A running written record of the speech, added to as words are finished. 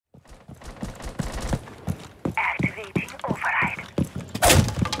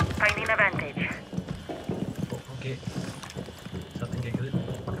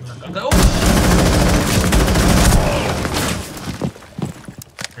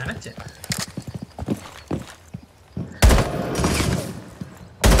நினைச்சேன்.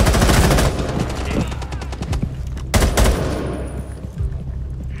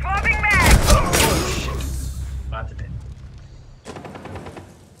 பார்த்துட்டேன்.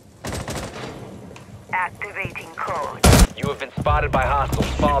 Activating code. You have been spotted by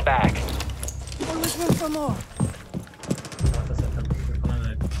hostiles. Fall back. Always room for more.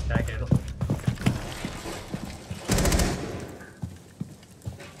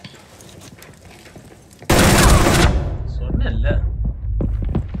 சொன்னேன்ல.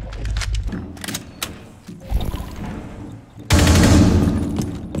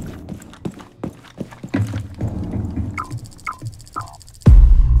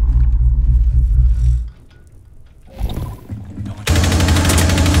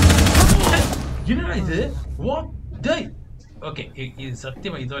 என்னடா இது? வாட் டேய். ஓகே, இது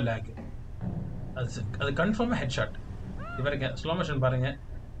சத்தியமா இதோ லாக். அது கன்ஃபார்மா ஹெட்ஷாட். இது பாருங்க, ஸ்லோ மோஷன் பாருங்க.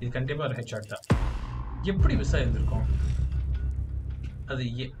 இது கண்டிப்பா ஒரு ஹெட்ஷாட் தான். எப்படி மிஸ் ஆயிருந்திருக்கும்? அது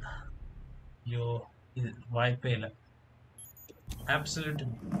ஐயோ, இது வாய்ப்பே இல்லை. Absolute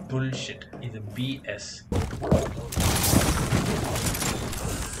bullshit. இது BS.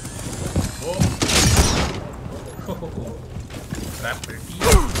 O ராப்பிட்டி.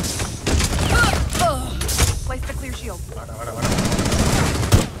 Place the clear shield. வாடா.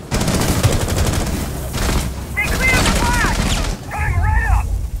 Stay clear of the flash! Running right up!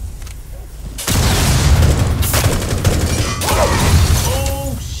 Oh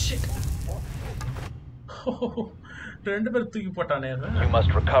shit. ரெண்டு பேர் தூக்கி போட்டானே. You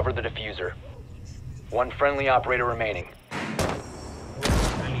must recover the diffuser. One friendly operator remaining.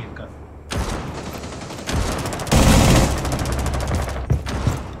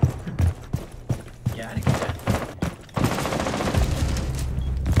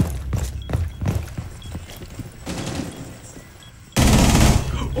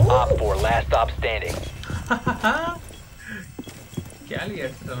 Op 4, last stop standing. Cali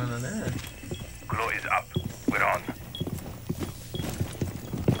எடுத்துட்டானே நானே. Glow is up. We're on.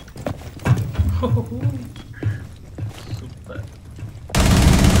 Super.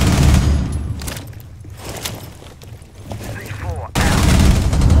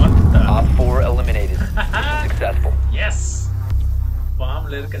 What the? Op 4 eliminated. Mission successful. Yes.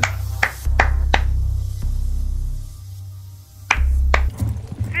 Bombல இருக்கு.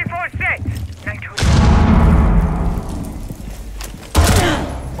 C46!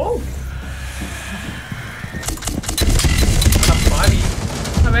 Oh! Party.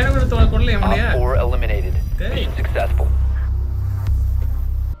 நான் வேற கூட தோண கொள்ளல எம்லையா. Op 4 eliminated. Mission successful.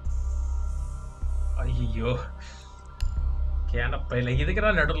 ஐயோ. கேனப்பையில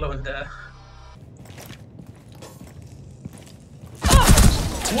இதுக்குடா நடுவுல வந்த.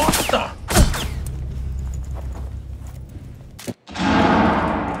 What the?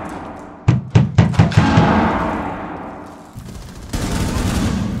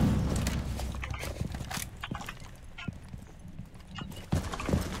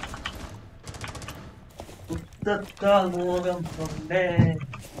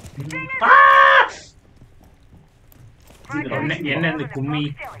 என்ன இந்த கும்மி?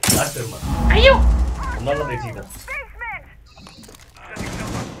 ஐயோ! நல்லா பேசிட்டேன்.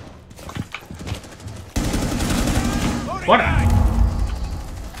 போடா.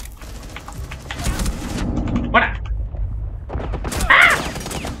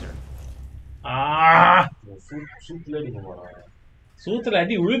 சூத்துல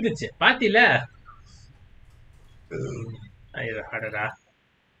அடி விழுந்துச்சு பாத்தில. அடடா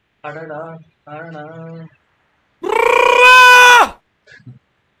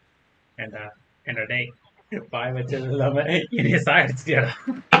ஏண்டா டேய், பாய் வச்சது இல்லாம என்னைய சாகடிச்சிட்டியாடா.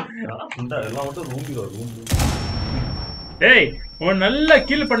 டேய், உன் நல்லா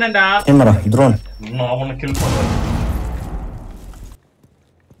கில் பண்ணேன்டா. ஏமாடா ட்ரோன். நான் அவனை கில் பண்றேன்.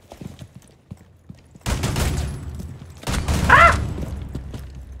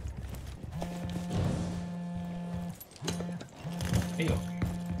 ஐயோ.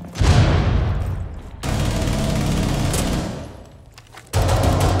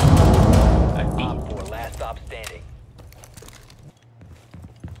 Op 4, last stop standing.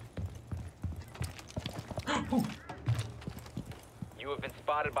 You have been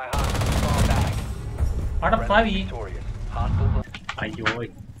spotted by hostiles. Fall back. அட பாவி. Victorious. Hostiles. ஐயோ.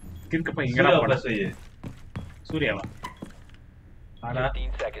 கிறுக்கு பை எங்கடா போடா? சூர்யாவா? அட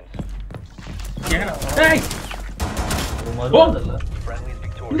 15 seconds. எங்கடா? டேய். Friendly is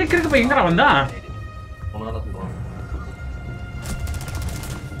victorious. இந்த கிறுக்கு பை எங்கடா வந்தா?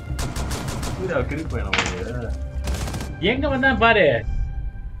 எங்க வந்தான் பாரு.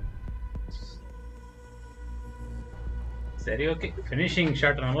 சரி ஓகே ஃபினிஷிங்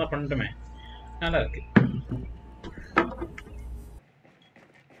ஷாட் நல்லா பண்ணிட்டோமே நல்லா இருக்கு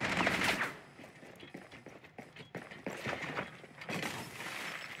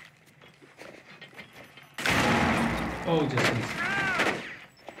ஓ just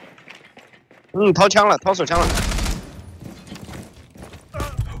掏枪了，掏手枪了。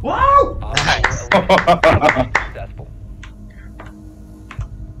 wow Successful.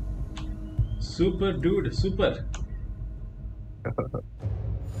 Super dude super